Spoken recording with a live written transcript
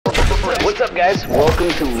What's up, guys? Welcome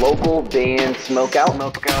to local band Smokeout.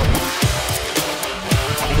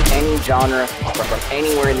 Any genre from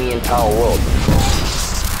anywhere in the entire world.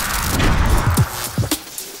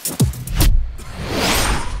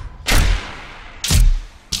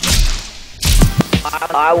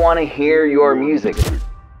 I want to hear your music.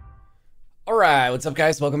 Alright, what's up,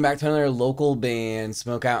 guys? Welcome back to another local band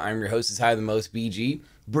Smokeout. I'm your host, is High the Most BG.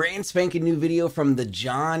 Brand spanking new video from the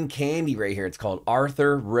John Candy right here. It's called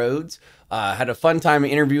Arthur Rhodes. Had a fun time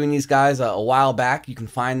interviewing these guys a while back. You can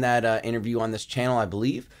find that interview on this channel, I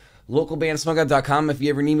believe. Localbandsmokeout.com. If you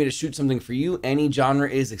ever need me to shoot something for you, any genre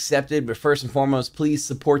is accepted. But first and foremost, please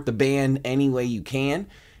support the band any way you can.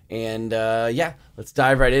 And yeah, let's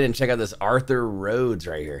dive right in and check out this Arthur Rhodes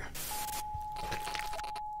right here.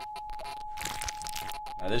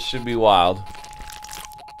 Now, this should be wild.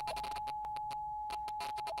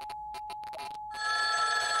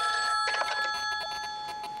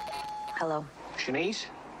 Hello. Shanice?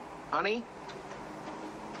 Honey?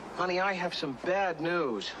 Honey, I have some bad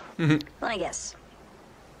news. Let me guess.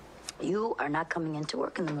 You are not coming into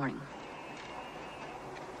work in the morning.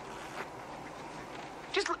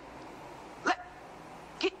 Just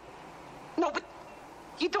no, but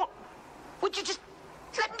you don't. Would you just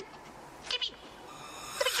let me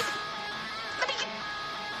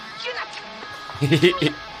you're not.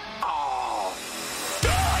 Oh.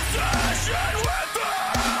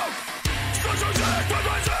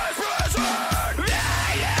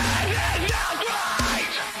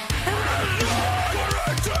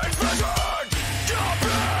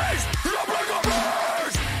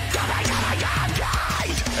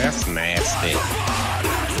 That's nasty.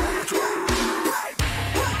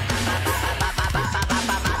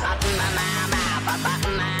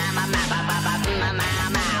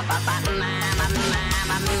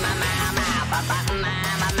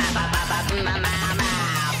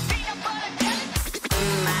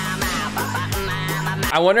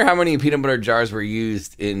 I wonder how many peanut butter jars were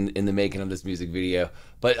used in the making of this music video.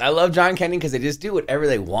 But I love John Candy because they just do whatever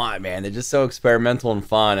they want, man. They're just so experimental and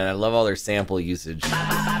fun, and I love all their sample usage.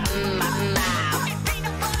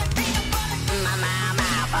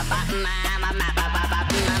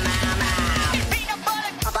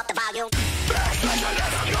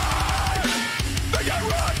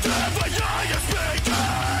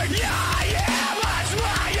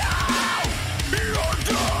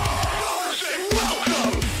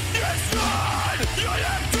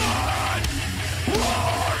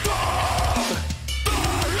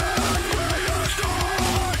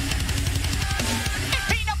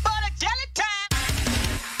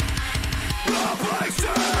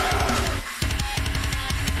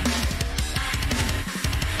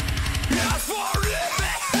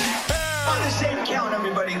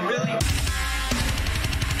 Everybody, really?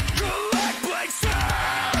 Collect blank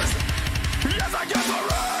stairs. Yes, I get the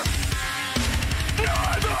rare.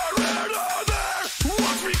 Neither here nor there.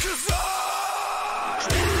 Watch me decide.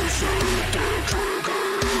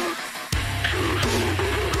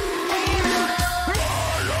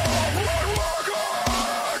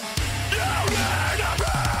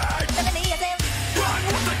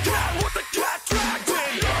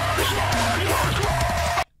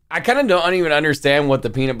 I kind of don't even understand what the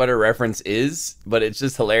peanut butter reference is, but it's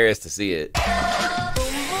just hilarious to see it.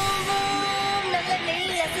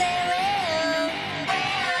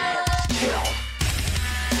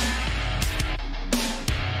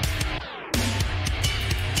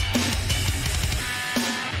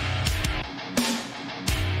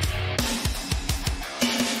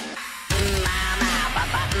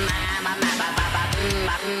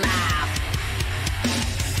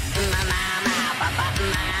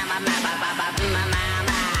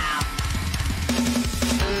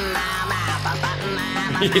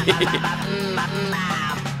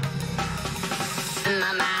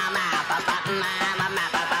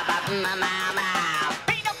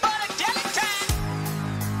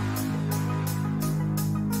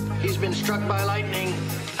 He's been struck by lightning.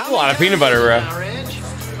 A lot of peanut butter, bro.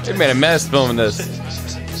 They made a mess filming this.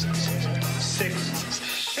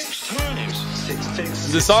 Six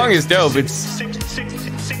times. The song is dope. It's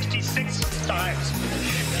 66 times.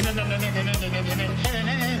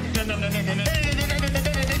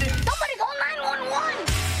 Somebody call 911!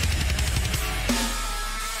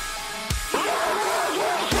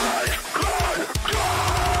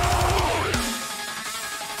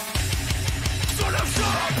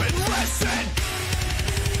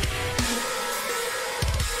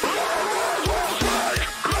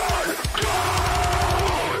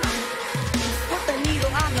 Put the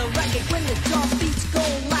needle on the record when the drum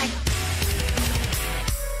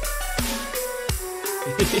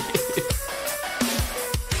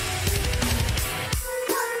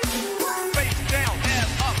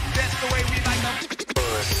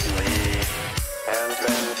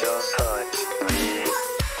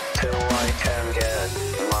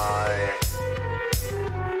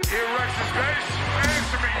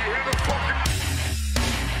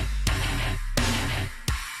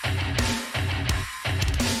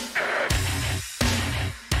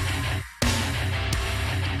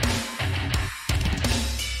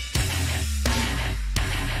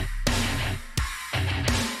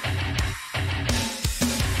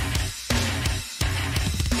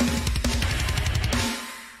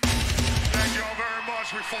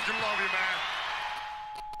fucking love you,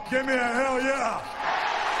 man. Give me a hell yeah.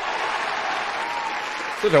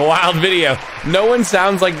 Such a wild video. No one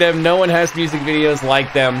sounds like them. No one has music videos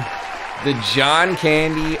like them. The John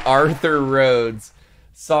Candy, Arthur Rhodes.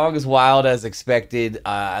 Song is wild as expected.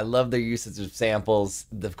 I love their usage of samples.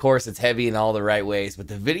 Of course, it's heavy in all the right ways, but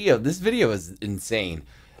this video is insane.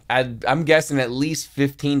 I'm guessing at least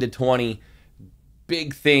 15 to 20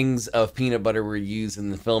 big things of peanut butter were used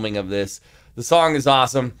in the filming of this. The song is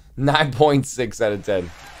awesome. 9.6 out of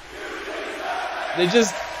 10. They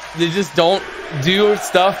just don't do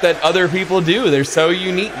stuff that other people do. They're so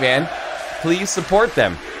unique, man. Please support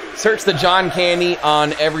them. Search the John Candy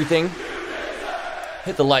on everything.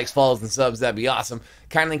 Hit the likes, follows, and subs. That'd be awesome.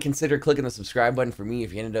 Kindly consider clicking the subscribe button for me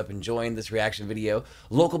if you ended up enjoying this reaction video.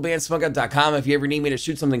 Localbandsmokeout.com if you ever need me to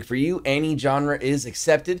shoot something for you. Any genre is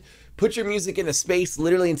accepted. Put your music into space,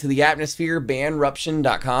 literally into the atmosphere.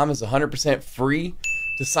 Bandruption.com is 100% free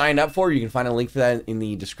to sign up for. You can find a link for that in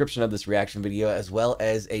the description of this reaction video, as well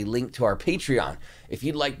as a link to our Patreon. If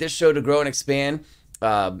you'd like this show to grow and expand,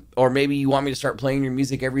 or maybe you want me to start playing your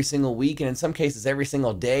music every single week, and in some cases every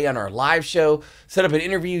single day on our live show, set up an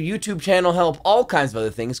interview, YouTube channel help, all kinds of other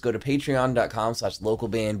things, go to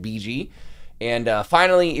patreon.com/localbandbg. And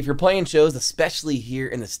finally, if you're playing shows, especially here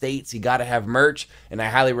in the States, you got to have merch, and I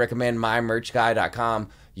highly recommend mymerchguy.com.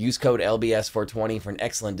 Use code LBS420 for an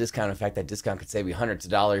excellent discount. In fact, that discount could save you hundreds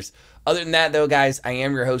of dollars. Other than that, though, guys, I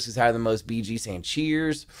am your host who's higher than most, BG, saying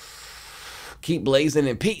cheers, keep blazing,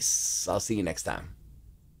 and peace. I'll see you next time.